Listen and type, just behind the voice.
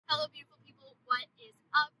Hello beautiful people, what is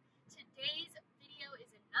up? Today's video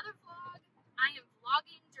is another vlog. I am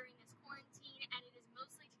vlogging during this quarantine and it is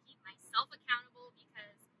mostly to keep myself accountable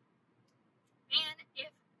because, man,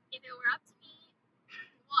 if it were up to me,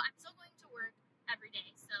 well, I'm still going to work every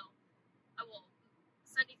day, so,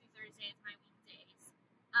 Sunday through Thursday is my weekdays.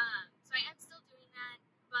 So I am still doing that,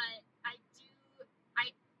 but I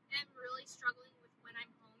am really struggling with when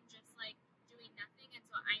I'm home just like doing nothing, and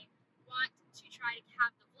so I want to try to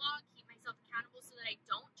have the vlog, keep myself accountable so that I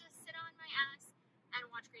don't just sit on my ass and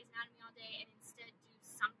watch Grey's Anatomy all day and instead do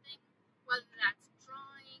something, whether that's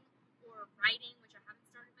drawing or writing, which I haven't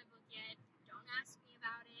started my book yet, don't ask me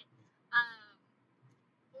about it,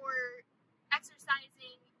 or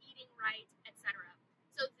exercising, eating right, etc.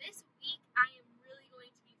 So this week I am really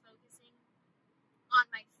going to be focusing on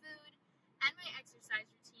my food and my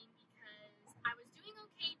exercise routine because I was doing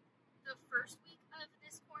okay the first week of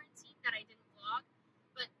this quarantine that I didn't vlog,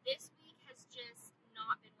 but this week has just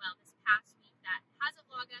not been well. This past week that has a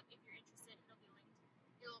vlog up. If you're interested, it'll be linked.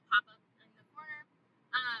 It'll pop up in the corner.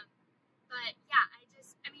 But yeah,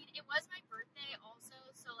 it was my birthday also,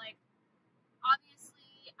 so like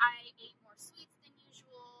obviously I ate more sweets than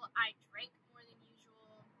usual. I drank more than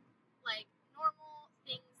usual. Like normal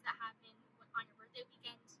things that happen on your birthday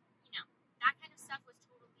weekend, that kind of stuff was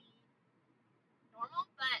totally normal,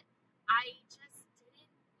 but I just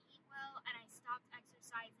didn't eat well and I stopped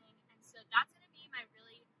exercising, and so that's going to be my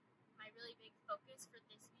really big focus for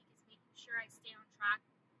this week, is making sure I stay on track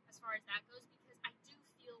as far as that goes, because I do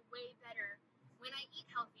feel way better when I eat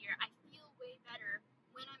healthier. I feel way better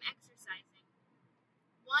when I'm exercising.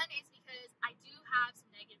 One is because I do have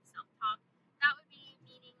some negative self-talk. That would be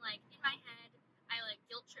meaning like in my head, I like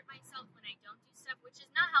guilt trip myself when I don't do stuff, which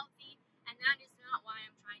is not healthy, and that is not why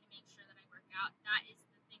I'm trying to make sure that I work out. That is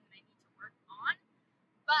the thing that I need to work on.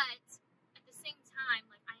 But at the same time,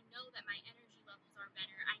 like I know that my energy levels are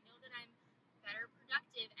better. I know that I'm better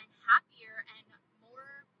productive and happier and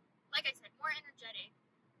more, like I said, more energetic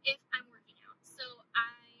if I'm working out. So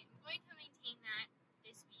I am going to maintain that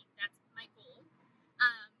this week. That's my goal.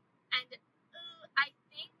 And I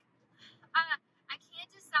think I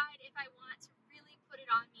can't decide if I want to really put it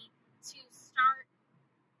on me to start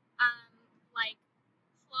like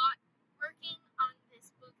plot working on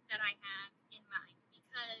this book that I have in mind,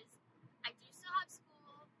 because I do still have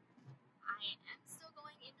school. I am still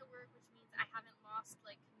going into work, which means I haven't lost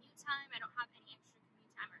like commute time. I don't have any extra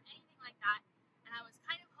commute time or anything like that. And I was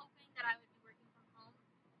kind of hoping that I would be working from home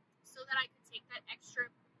so that I could take that extra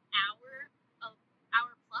hour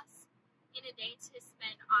plus in a day to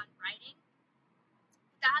spend on writing.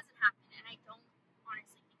 But that hasn't happened, and I don't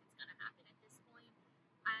honestly think it's going to happen at this point.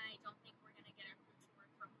 I don't think we're going to get approved to work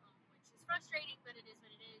from home, which is frustrating, but it is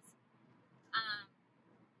what it is.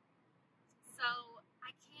 So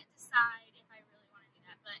I can't decide if I really want to do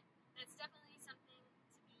that, but that's definitely something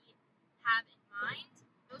to have in mind.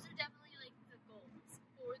 Those are definitely like the goals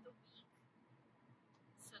for the week.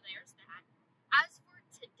 So there's that. As for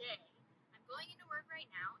today, I'm going into work right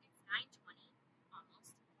now. It's 9:20,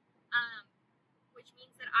 almost, which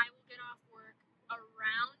means that I will get off work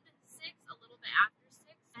around 6, a little bit after 6,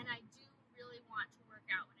 and I do really want to work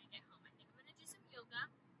out when I get home. I think I'm going to do some yoga,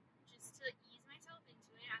 just to ease myself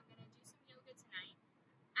into it. I'm going to do some yoga tonight,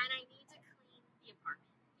 and I need to clean the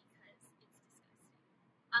apartment because it's disgusting.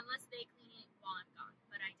 Unless they clean it while I'm gone,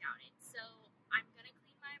 but I doubt it. So I'm going to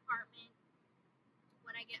clean my apartment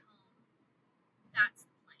when I get home. That's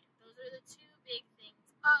the plan. Those are the two big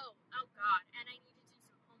things. Oh God, and I need to do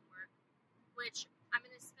some homework, which I'm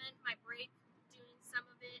going to spend my break doing some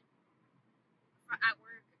of it at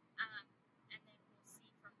work, and then we'll see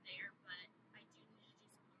from there, but I do need to do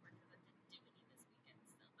some homework because I didn't do any this weekend,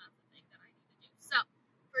 so that's the thing that I need to do. So,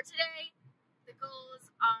 for today, the goals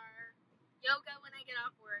are yoga when I get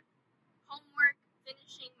off work, homework,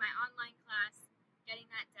 finishing my online class, getting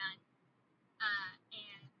that done,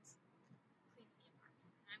 and cleaning the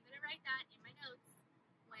apartment. And I'm going to write that in my notes.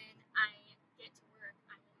 When I get to work,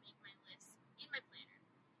 I will make my list in my planner.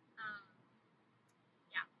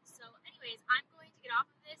 Yeah, so anyways, I'm going to get off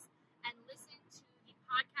of this and listen to the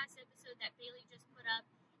podcast episode that Bailey just put up.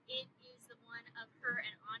 It is the one of her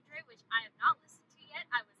and Andre, which I have not listened to yet.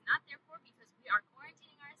 I was not there for because we are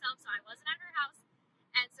quarantining ourselves, so I wasn't at her house.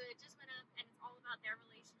 And so it just went up, and it's all about their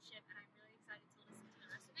relationship, and I'm really excited to listen to the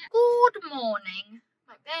rest of it. Good morning.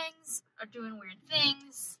 My bangs are doing weird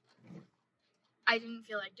things. I didn't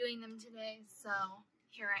feel like doing them today, so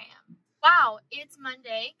here I am. Wow, it's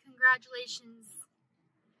Monday. Congratulations.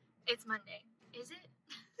 It's Monday. Is it?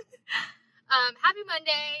 Happy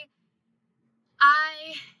Monday.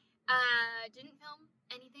 I didn't film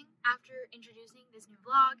anything after introducing this new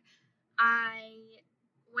vlog. I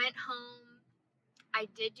went home. I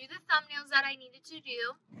did do the thumbnails that I needed to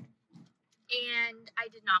do, and I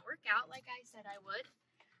did not work out like I said I would.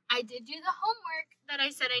 I did do the homework that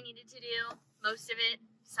I said I needed to do, most of it,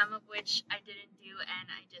 some of which I didn't do, and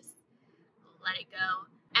I just let it go.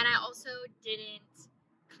 And I also didn't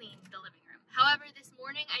clean the living room. However, this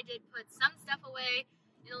morning I did put some stuff away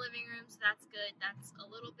in the living room, so that's good. That's a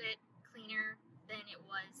little bit cleaner than it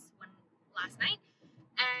was last night.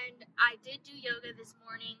 And I did do yoga this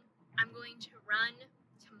morning. I'm going to run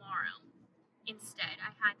tomorrow instead.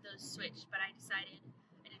 I had those switched, but I decided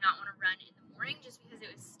I did not want to run in the morning just because it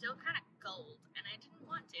was still kind of cold and I didn't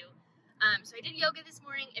want to. So I did yoga this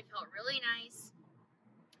morning. It felt really nice.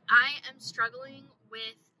 I am struggling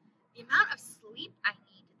with the amount of sleep I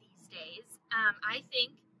need these days. I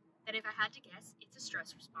think that if I had to guess, it's a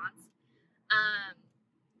stress response.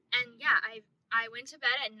 And yeah, I went to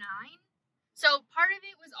bed at 9. So part of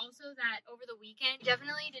it was also that over the weekend,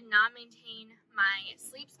 definitely did not maintain my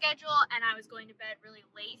sleep schedule, and I was going to bed really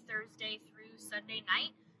late Thursday through Sunday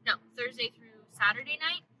night. No, Thursday through Saturday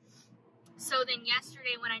night. So then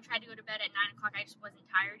yesterday when I tried to go to bed at 9 o'clock, I just wasn't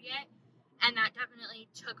tired yet. And that definitely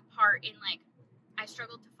took part in, like, I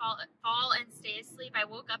struggled to fall and stay asleep. I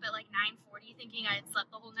woke up at like 9:40 thinking I had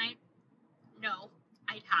slept the whole night. No,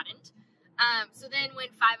 I hadn't. So then when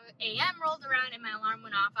 5 a.m. rolled around and my alarm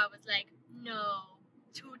went off, I was like, no,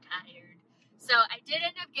 too tired. So I did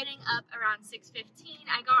end up getting up around 6:15.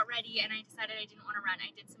 I got ready and I decided I didn't want to run. I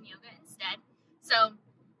did some yoga instead. So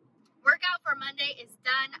workout for Monday is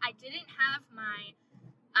done. I didn't have my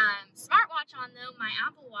smartwatch on though, my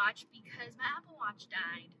Apple Watch, because my Apple Watch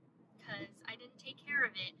died because I didn't take care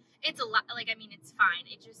of it. It's a lot, like, I mean, it's fine.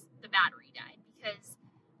 It just, the battery died because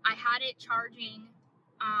I had it charging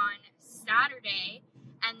on Saturday,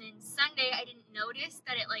 and then Sunday I didn't notice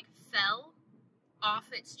that it like fell off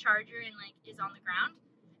its charger and like is on the ground,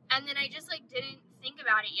 and then I just like didn't think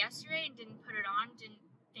about it yesterday and didn't put it on, didn't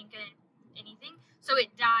think of anything, so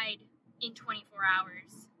it died in 24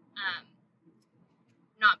 hours,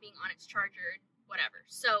 not being on its charger, whatever.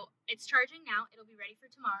 So it's charging now. It'll be ready for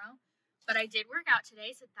tomorrow, but I did work out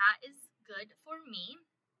today, so that is good for me.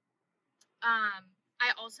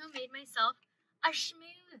 I also made myself a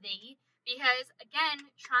smoothie because, again,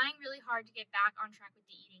 trying really hard to get back on track with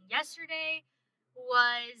the eating. Yesterday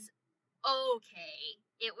was okay.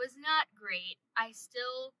 It was not great. I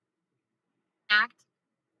still act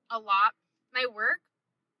a lot. My work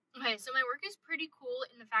is pretty cool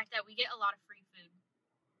in the fact that we get a lot of free food.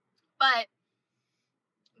 But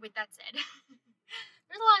with that said,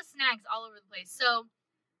 there's a lot of snacks all over the place. So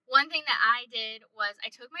one thing that I did was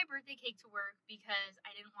I took my birthday cake to work because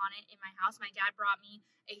I didn't want it in my house. My dad brought me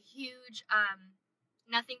a huge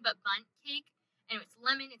nothing but bundt cake, and it was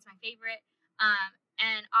lemon. It's my favorite.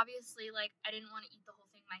 And obviously, like, I didn't want to eat the whole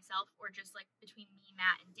thing myself, or just like between me,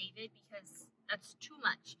 Matt, and David, because that's too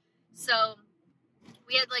much. So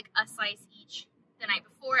we had like a slice each the night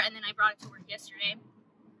before, and then I brought it to work yesterday.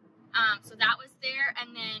 So that was there,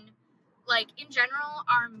 and then like in general,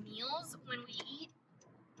 our meals when we eat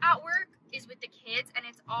at work is with the kids, and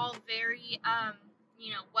it's all very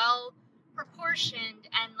well proportioned,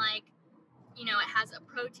 and like, it has a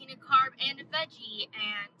protein, a carb, and a veggie,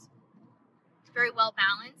 and very well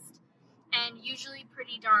balanced, and usually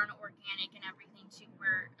pretty darn organic and everything too,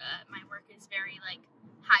 where my work is very like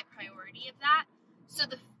high priority of that. So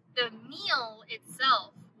the meal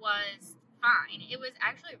itself was fine. It was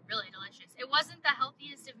actually really delicious. It wasn't the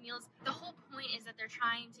healthiest of meals. The whole point is that they're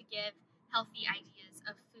trying to give healthy ideas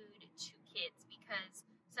of food to kids, because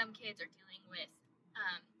some kids are dealing with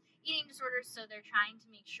eating disorders, so they're trying to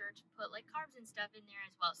make sure to put like carbs and stuff in there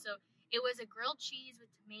as well. So it was a grilled cheese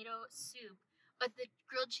with tomato soup, but the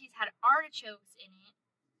grilled cheese had artichokes in it,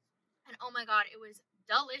 and oh my god, it was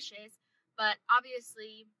delicious, but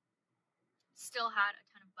obviously still had a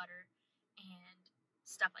ton of butter and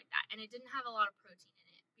stuff like that, and it didn't have a lot of protein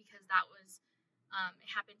in it because that was it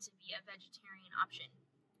happened to be a vegetarian option,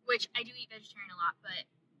 which I do eat vegetarian a lot, but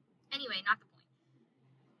anyway, not the point.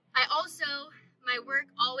 My work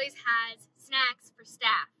always has snacks for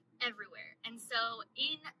staff everywhere, and so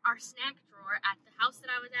in our snack drawer at the house that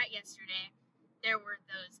I was at yesterday, there were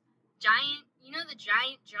those giant, the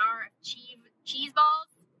giant jar of cheese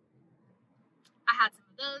balls. I had some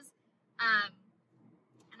of those,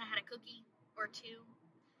 and I had a cookie or two,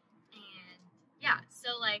 and yeah,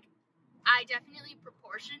 so like, I definitely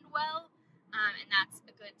proportioned well, and that's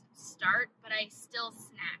a good start, but I still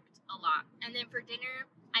snacked a lot. And then for dinner,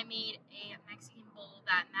 I made a Mexican bowl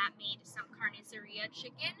that Matt made some carniceria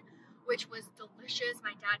chicken, which was delicious.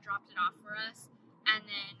 My dad dropped it off for us, and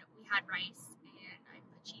then we had rice, and I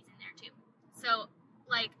put cheese in there too. So,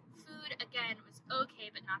 like, food, again, was okay,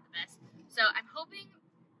 but not the best. So I'm hoping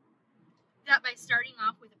that by starting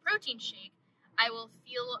off with a protein shake, I will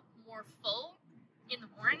feel more full in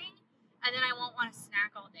the morning, and then I won't want to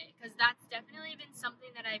snack all day, because that's definitely been something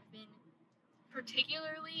that I've been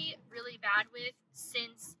particularly really bad with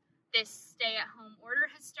since this stay-at-home order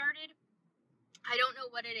has started. I don't know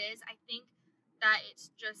what it is. I think that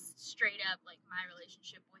it's just straight up, like, my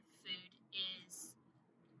relationship with food is,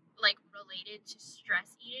 like, related to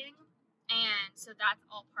stress eating, and so that's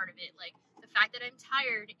all part of it. Like, the fact that I'm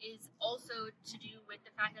tired is also to do with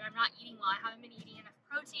the fact that I'm not eating well. I haven't been eating enough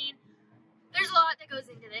protein. There's a lot that goes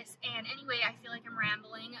into this, and anyway, I feel like I'm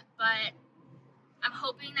rambling, but I'm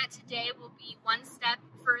hoping that today will be one step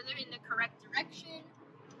further in the correct direction,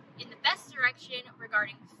 in the best direction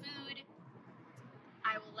regarding food.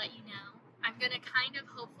 I will let you know. I'm going to kind of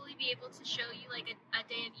hopefully be able to show you like a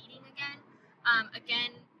day of eating again.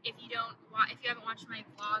 Again, if you haven't watched my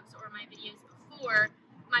vlogs or my videos before,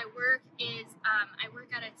 my work is, I work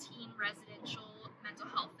at a teen residential mental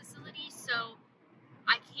health facility, so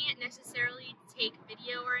I can't necessarily take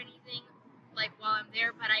video or anything like while I'm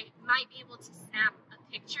there, but I might be able to snap a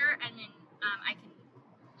picture and then I can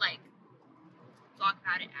like vlog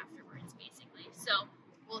about it afterwards, basically. So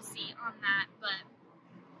we'll see on that, but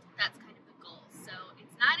that's kind of the goal. So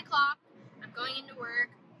it's 9 o'clock. I'm going into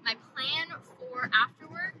work. My plan for after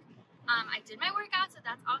work, I did my workout, so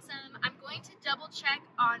that's awesome. I'm going to double check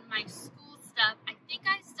on my school stuff. I think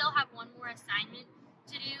I still have one more assignment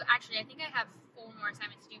to do. Actually, I think I have 4 more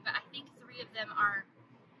assignments to do, but I think 3 of them are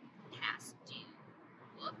past due.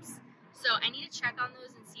 Whoops. So I need to check on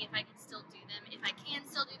those and see if I can still do them. If I can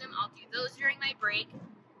still do them, I'll do those during my break.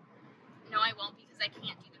 No, I won't, because I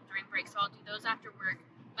can't do them during break, so I'll do those after work.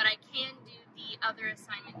 But I can do the other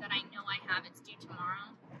assignment that I know I have. It's due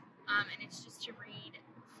tomorrow, and it's just to read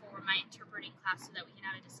for my interpreting class so that we can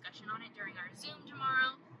have a discussion on it during our Zoom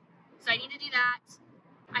tomorrow. So I need to do that.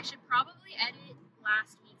 I should probably edit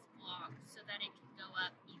last week's vlog so that it can go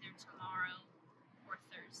up either tomorrow or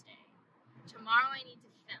Thursday. Tomorrow I need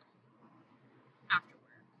to film after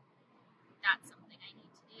work. That's something I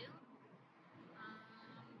need to do.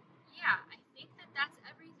 Yeah, I think that that's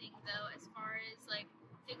everything, though, as far as, like,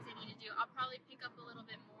 things I need to do. I'll probably pick up a little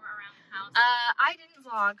bit more around the house. I didn't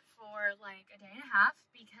vlog for, like, a day and a half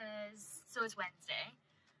because, so it's Wednesday.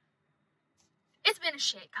 It's been a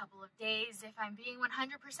shit couple of days, if I'm being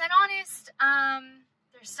 100% honest.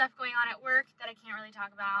 There's stuff going on at work that I can't really talk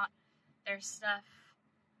about. There's stuff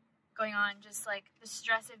going on, just like the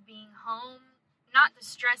stress of being home. Not the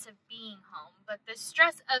stress of being home, but the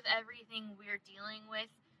stress of everything we're dealing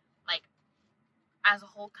with, like, as a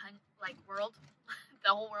whole world.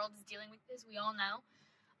 The whole world is dealing with this, we all know.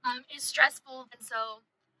 Is stressful, and so,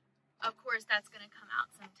 of course, that's gonna come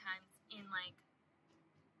out sometimes in, like,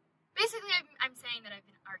 basically, I'm saying that I've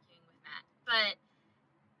been arguing with Matt, but,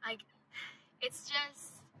 like, it's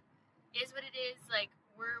just, is what it is. Like,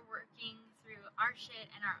 we're working through our shit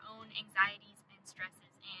and our own anxieties and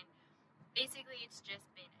stresses, and basically, it's just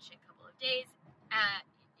been a shit couple of days,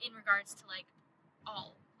 in regards to, like,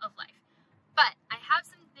 all of life. But I have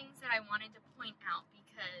some things that I wanted to point out,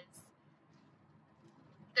 because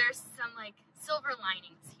there's some, like, silver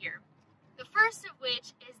linings here. The first of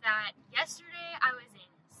which is that yesterday I was in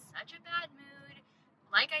such a bad mood.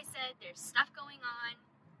 Like I said, there's stuff going on.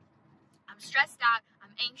 I'm stressed out.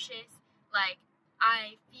 I'm anxious. Like,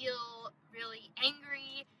 I feel really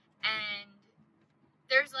angry. And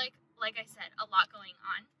there's, like I said, a lot going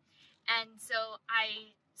on. And so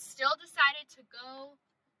I still decided to go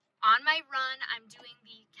on my run. I'm doing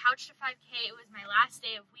the Couch to 5K. It was my last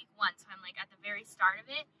day of week 1, so I'm, like, at the very start of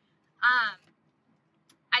it.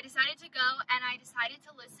 I decided to go, and I decided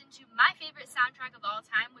to listen to my favorite soundtrack of all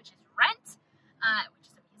time, which is Rent, which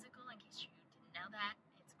is a musical, in case you didn't know that.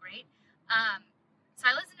 It's great. So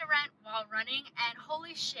I listened to Rent while running, and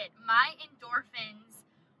holy shit, my endorphins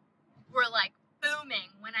were, like, booming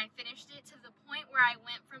when I finished it, to the point where I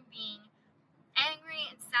went from being angry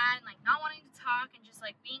and sad and, like, not wanting to talk and just,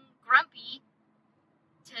 like, being grumpy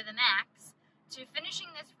to the max, to finishing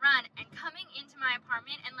this run and coming into my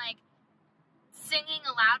apartment and, like, singing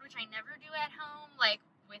aloud, which I never do at home, like,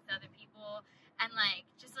 with other people, and, like,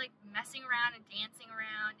 just, like, messing around and dancing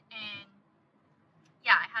around, and,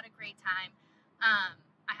 yeah, I had a great time.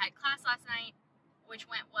 I had class last night, which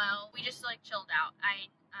went well. We just, like, chilled out. I,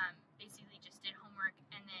 basically just did homework,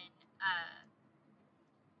 and then,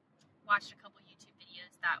 watched a couple YouTube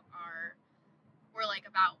videos that were, like,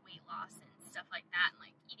 about weight loss and stuff like that, and,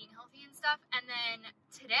 like, eating healthy and stuff, and then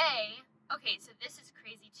today, Okay, so this is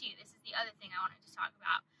crazy too. This is the other thing I wanted to talk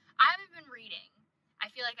about. I haven't been reading. I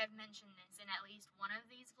feel like I've mentioned this in at least one of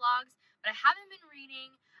these vlogs, but I haven't been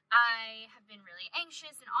reading. I have been really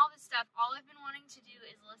anxious and all this stuff. All I've been wanting to do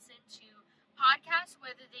is listen to podcasts,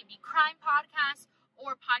 whether they be crime podcasts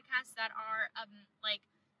or podcasts that are like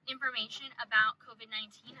information about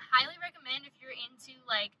COVID-19. Highly recommend if you're into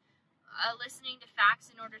like listening to facts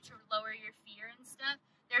in order to lower your fear and stuff.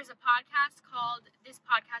 There's a podcast called This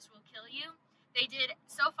Podcast Will Kill You. They've done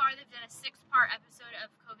a 6-part episode of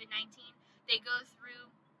COVID-19. They go through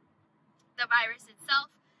the virus itself,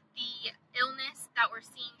 the illness that we're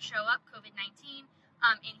seeing show up, COVID-19,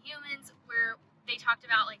 in humans, where they talked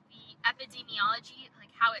about like the epidemiology,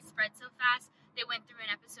 like how it spread so fast. They went through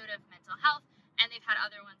an episode of mental health, and they've had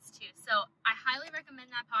other ones too. So I highly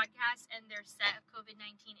recommend that podcast and their set of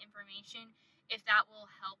COVID-19 information if that will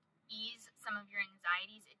help ease some of your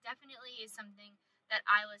anxieties. It definitely is something that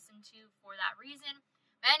I listen to for that reason.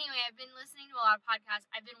 But anyway, I've been listening to a lot of podcasts.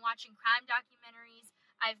 I've been watching crime documentaries.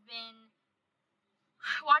 I've been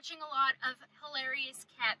watching a lot of hilarious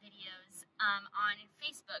cat videos on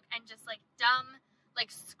Facebook and just like dumb, like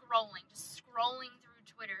just scrolling through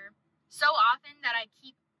Twitter so often that I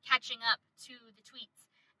keep catching up to the tweets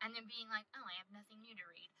and then being like, oh, I have nothing new to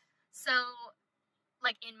read. So,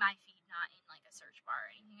 like in my feed, not in like a search bar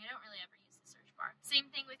or anything. I don't really ever use the search bar. Same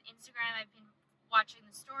thing with Instagram. I've been watching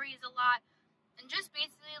the stories a lot. And just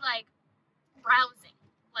basically, like, browsing.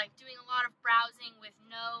 Like, doing a lot of browsing with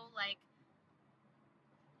no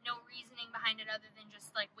reasoning behind it other than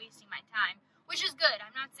just, like, wasting my time. Which is good.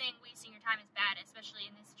 I'm not saying wasting your time is bad, especially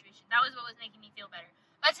in this situation. That was what was making me feel better.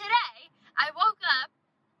 But today, I woke up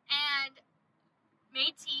and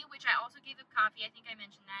made tea, which I also gave up coffee. I think I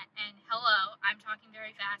mentioned that. And hello, I'm talking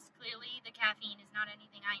very fast. Clearly, the caffeine is not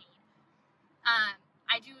anything I need.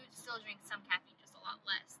 I do still drink some caffeine, just a lot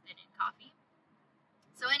less than in coffee.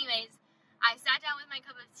 So anyways, I sat down with my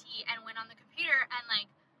cup of tea and went on the computer and,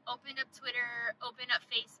 like, opened up Twitter, opened up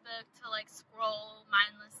Facebook to, like, scroll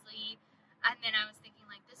mindlessly. And then I was thinking,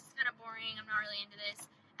 like, this is kind of boring. I'm not really into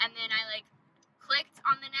this. And then I, like, clicked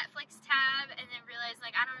on the Netflix tab and then realized,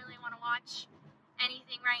 like, I don't really want to watch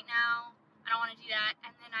anything right now. I don't want to do that.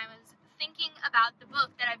 And then I was thinking about the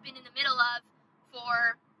book that I've been in the middle of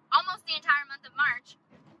for almost the entire month of March.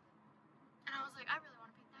 And I was like, I really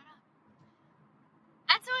want to pick that up.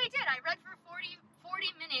 And so I did. I read for 40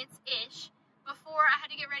 minutes-ish before I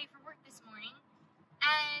had to get ready for work this morning.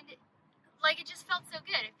 And, like, it just felt so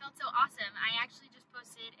good. It felt so awesome. I actually just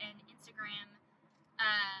posted an Instagram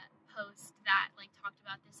post that, like, talked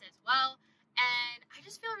about this as well. And I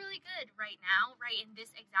just feel really good right now, right in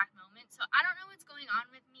this exact moment. So I don't know what's going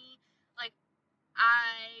on with me. Like,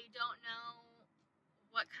 I don't know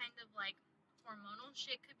what kind of, like, hormonal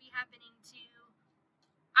shit could be happening too.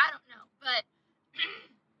 I don't know, but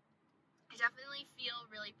I definitely feel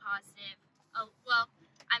really positive. Well,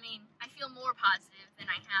 I mean, I feel more positive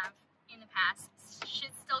than I have in the past.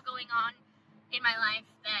 Shit's still going on in my life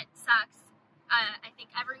that sucks. I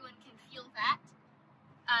think everyone can feel that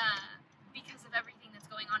because of everything that's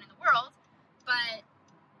going on in the world. But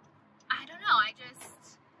I don't know.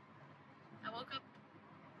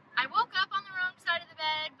 I woke up on the wrong side of the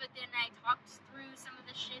bed, but then I talked through some of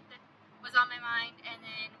the shit that was on my mind and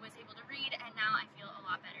then was able to read, and now I feel a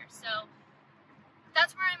lot better. So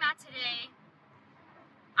that's where I'm at today.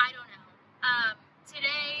 I don't know.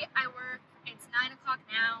 Today I work, it's 9 o'clock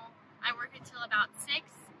now. I work until about 6,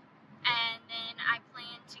 and then I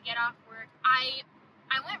plan to get off work. I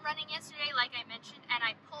went running yesterday, like I mentioned, and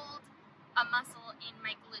I pulled a muscle in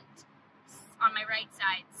my glute on my right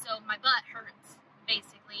side, so my butt hurts,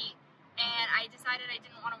 basically. And I decided I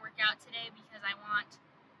didn't want to work out today because I want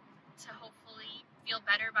to hopefully feel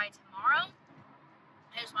better by tomorrow.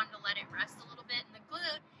 I just wanted to let it rest a little bit, and the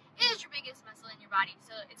glute is your biggest muscle in your body,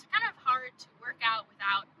 so it's kind of hard to work out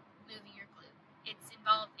without moving your glute. It's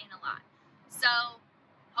involved in a lot. So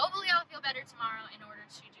hopefully I'll feel better tomorrow in order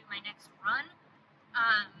to do my next run,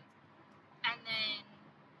 and then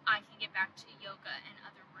I can get back to yoga and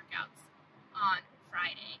other workouts on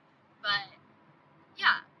Friday. But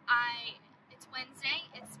yeah, it's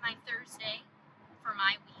Wednesday, it's my Thursday for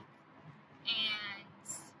my week, and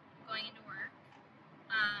I'm going into work.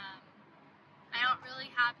 I don't really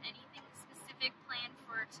have anything specific planned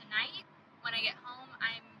for tonight. When I get home,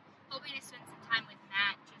 I'm hoping to spend some time with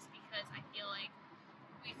Matt, just because I feel like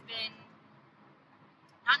we've been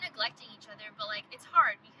not neglecting each other, but like it's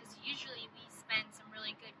hard because usually we spend some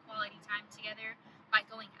really good quality time together by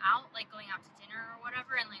going out, like going out to dinner or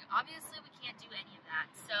whatever, and like obviously we can't do any of that.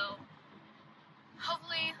 So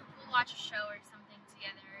hopefully we'll watch a show or something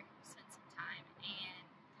together, spend some time, and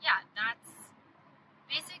yeah, that's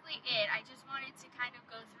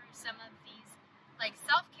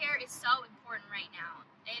is so important right now.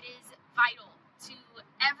 It is vital to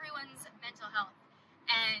everyone's mental health,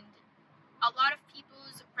 and a lot of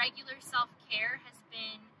people's regular self-care has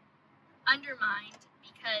been undermined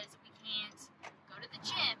because we can't go to the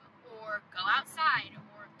gym or go outside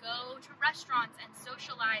or go to restaurants and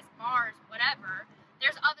socialize, bars, whatever.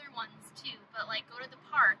 There's other ones too, but like go to the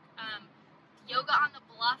park. Yoga on the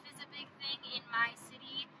Bluff is a big thing in my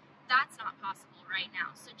city. That's not possible right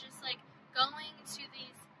now. So just like going to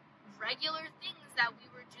these regular things that we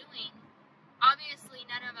were doing, obviously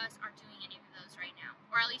none of us are doing any of those right now.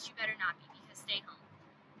 Or at least you better not be, because stay home.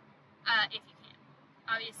 If you can.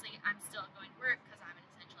 Obviously I'm still going to work because I'm an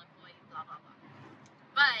essential employee, blah, blah, blah.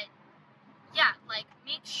 But yeah, like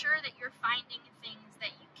make sure that you're finding things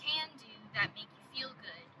that you can do that make you feel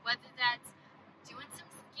good. Whether that's doing some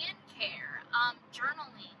skincare,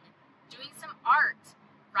 journaling, doing some art,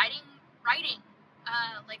 writing,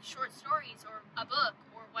 like short stories or a book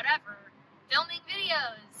or whatever, filming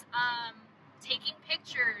videos, taking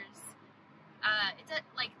pictures,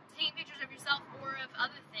 like taking pictures of yourself or of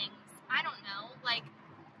other things. I don't know, like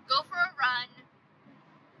go for a run,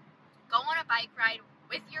 go on a bike ride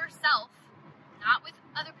with yourself, not with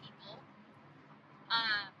other people,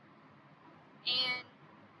 and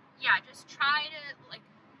yeah, just try to like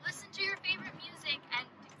listen to your favorite music and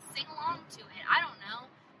sing along to it. I don't know,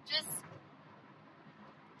 just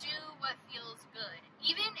do what feels good.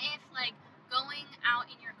 Even if like going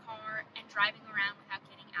out in your car and driving around without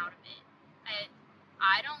getting out of it.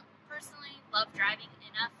 I don't personally love driving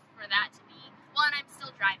enough for that to be, well, and I'm still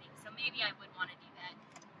driving, so maybe I would want to do that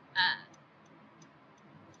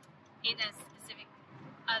in a specific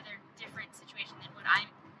other different situation than what I'm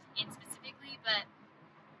in specifically, but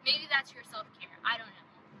maybe that's your self-care. I don't know.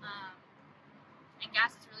 And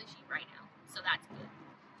gas is really cheap right now, so that's good.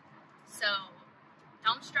 So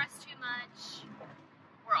don't stress too much.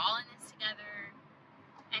 We're all in this together,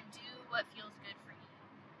 and do what feels good for you.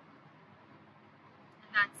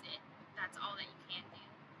 And that's it. That's all that you can do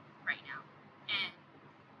right now. And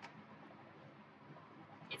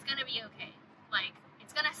it's gonna be okay. Like,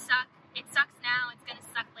 it's gonna suck. It sucks now. It's gonna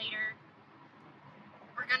suck later.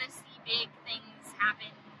 We're gonna see big things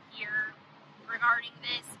happen here regarding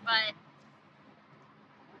this, but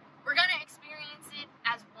we're gonna experience it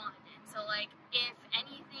as one. And so, like, if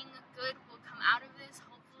anything good will come out of this,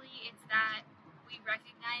 hopefully it's that we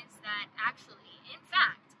recognize that actually, in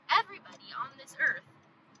fact, everybody on this earth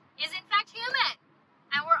is in fact human,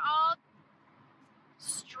 and we're all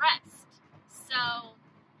stressed. So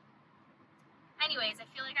anyways, I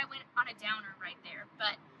feel like I went on a downer right there,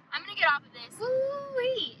 but I'm gonna get off of this.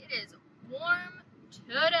 Woo-wee! It is warm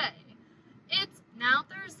today. It's now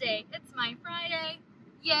Thursday. It's my Friday.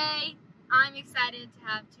 Yay! I'm excited to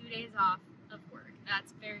have 2 days off of work.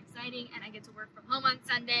 That's very exciting, and I get to work from home on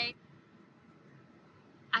Sunday.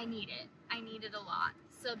 I need it. I need it a lot.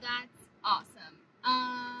 So that's awesome.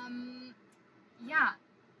 Yeah.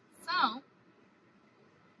 So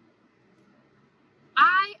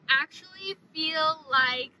I actually feel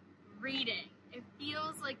like reading. It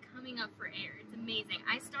feels like coming up for air. It's amazing.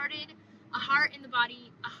 I started A Heart in a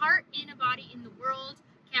Body in the World.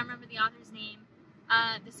 Can't remember the author's name.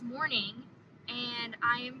 This morning, and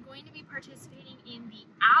I am going to be participating in the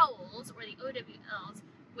OWLs, or the OWLs,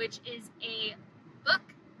 which is a book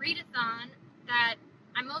readathon that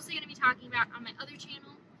I'm mostly going to be talking about on my other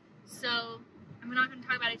channel, so I'm not going to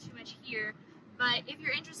talk about it too much here. But if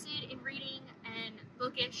you're interested in reading and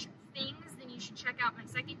bookish things, then you should check out my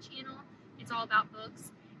second channel. It's all about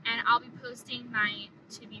books, and I'll be posting my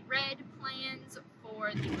to-be-read plans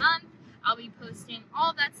for the month. I'll be posting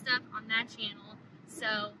all that stuff on that channel,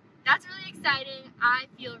 so that's really exciting. I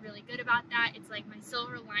feel really good about that. It's like my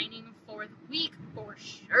silver lining for the week, for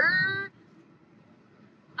sure.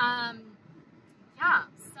 Yeah,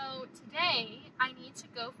 so today I need to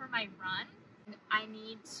go for my run. I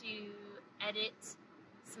need to edit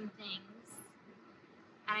some things,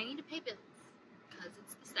 and I need to pay bills, because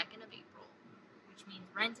it's the 2nd of April, which means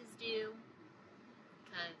rent is due,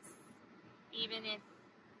 because even if,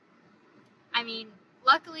 I mean,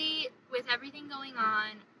 luckily, with everything going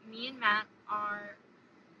on, me and Matt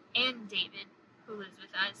and David, who lives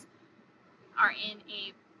with us, are in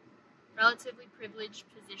a relatively privileged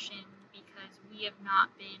position because we have not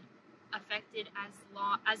been affected as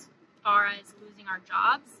far as losing our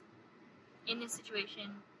jobs. In this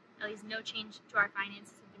situation, at least no change to our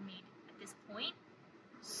finances have been made at this point.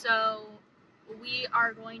 So we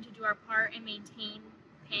are going to do our part and maintain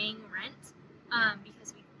paying rent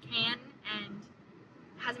because we can, and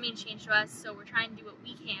it hasn't made a change to us, so we're trying to do what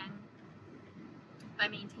we can by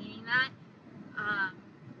maintaining that.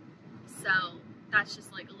 So that's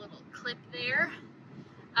just like a little clip there.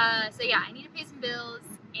 So yeah, I need to pay some bills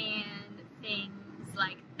and things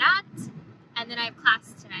like that. And then I have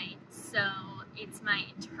class tonight, so it's my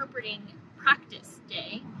interpreting practice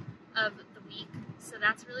day of the week. So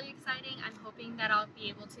that's really exciting. I'm hoping that I'll be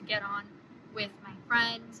able to get on with my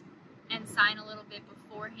friend and sign a little bit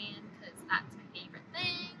beforehand, because that's my favorite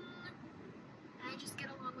thing. And I just get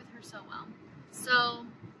along with her so well. So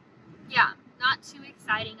yeah, not too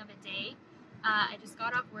exciting of a day. I just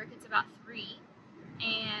got off work. It's about 3.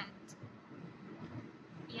 And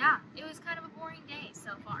yeah, it was kind of a boring day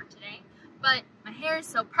so far today. But my hair is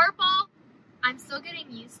so purple. I'm still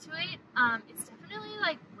getting used to it. It's definitely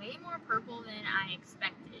like way more purple than I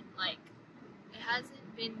expected. Like, it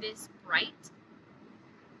hasn't been this bright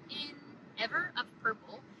in ever of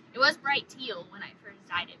purple. It was bright teal when I first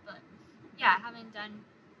dyed it, but yeah, I haven't done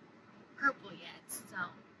purple yet, so I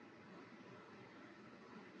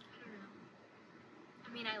don't know.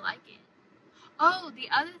 I mean, I like it. Oh, the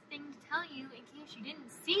other thing to tell you, in case you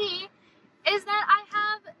didn't see, is that I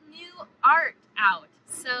have new art out.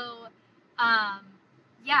 So,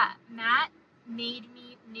 yeah, Matt made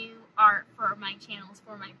me new art for my channels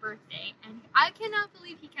for my birthday, and I cannot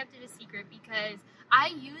believe he kept it a secret, because I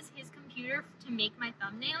use his computer to make my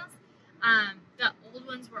thumbnails. The old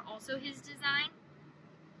ones were also his design.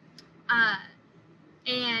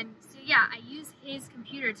 And so yeah, I use his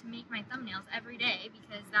computer to make my thumbnails every day,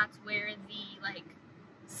 because that's where the like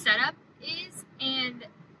setup is, and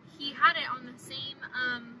he had it on the same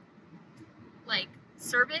like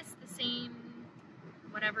service, the same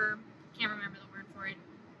whatever, can't remember the word for it,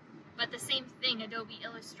 but the same thing, Adobe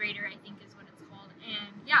Illustrator I think is what it's called.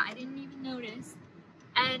 And yeah, I didn't even notice,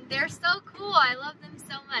 and they're so cool. I love them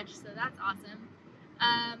so much, so that's awesome.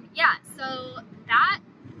 Yeah, so that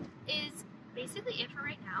is basically it for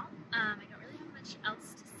right now. I don't really have much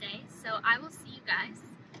else to say, so I will see you guys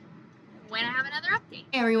when I have another update.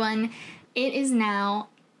 Hey everyone, it is now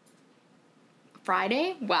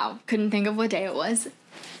Friday. Wow, couldn't think of what day it was.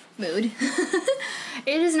 Mood.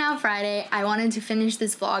 It is now Friday. I wanted to finish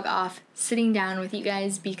this vlog off sitting down with you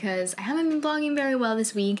guys, because I haven't been vlogging very well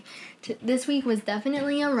this week. This week was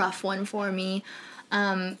definitely a rough one for me.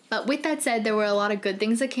 But with that said, there were a lot of good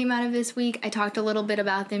things that came out of this week. I talked a little bit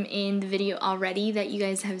about them in the video already that you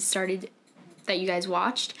guys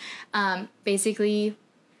watched. Basically,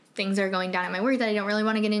 things are going down at my work that I don't really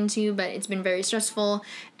want to get into, but it's been very stressful.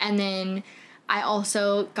 And then I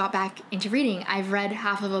also got back into reading. I've read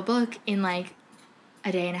half of a book in like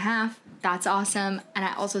a day and a half. That's awesome. And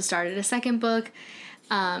I also started a second book.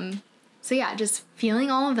 So yeah, just feeling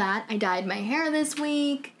all of that. I dyed my hair this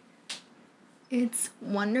week. It's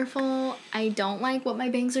wonderful. I don't like what my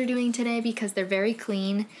bangs are doing today because they're very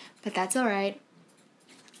clean, but that's all right.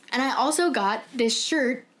 And I also got this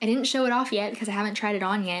shirt. I didn't show it off yet because I haven't tried it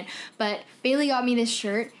on yet, but Bailey got me this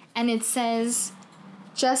shirt, and it says,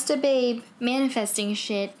 "Just a babe manifesting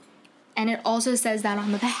shit," and it also says that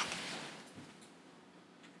on the back.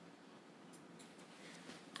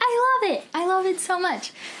 I love it. I love it so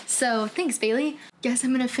much. So thanks, Bailey. Guess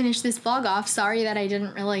I'm gonna finish this vlog off. Sorry that I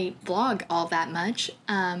didn't really vlog all that much,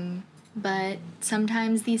 but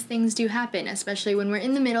sometimes these things do happen, especially when we're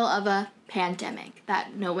in the middle of a pandemic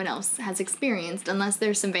that no one else has experienced, unless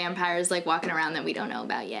there's some vampires like walking around that we don't know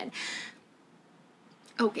about yet.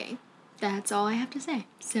 Okay, that's all I have to say.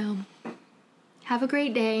 So have a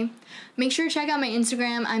great day. Make sure to check out my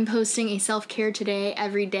Instagram. I'm posting a self-care today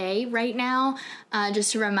every day right now,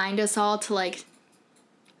 just to remind us all to like,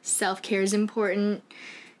 self-care is important.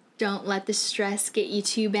 Don't let the stress get you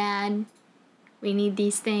too bad. We need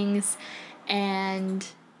these things. And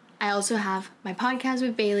I also have my podcast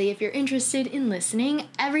with Bailey if you're interested in listening.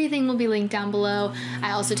 Everything will be linked down below.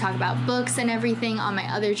 I also talk about books and everything on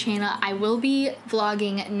my other channel. I will be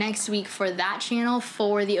vlogging next week for that channel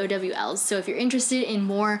for the OWLs. So if you're interested in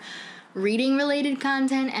more reading related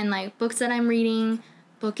content and like books that I'm reading,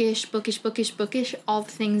 bookish, all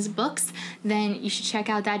things books, then you should check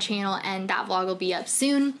out that channel, and that vlog will be up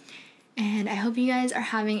soon. And I hope you guys are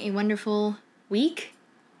having a wonderful week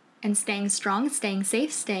and staying strong, staying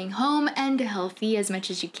safe, staying home, and healthy as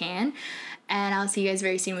much as you can. And I'll see you guys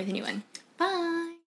very soon with a new one.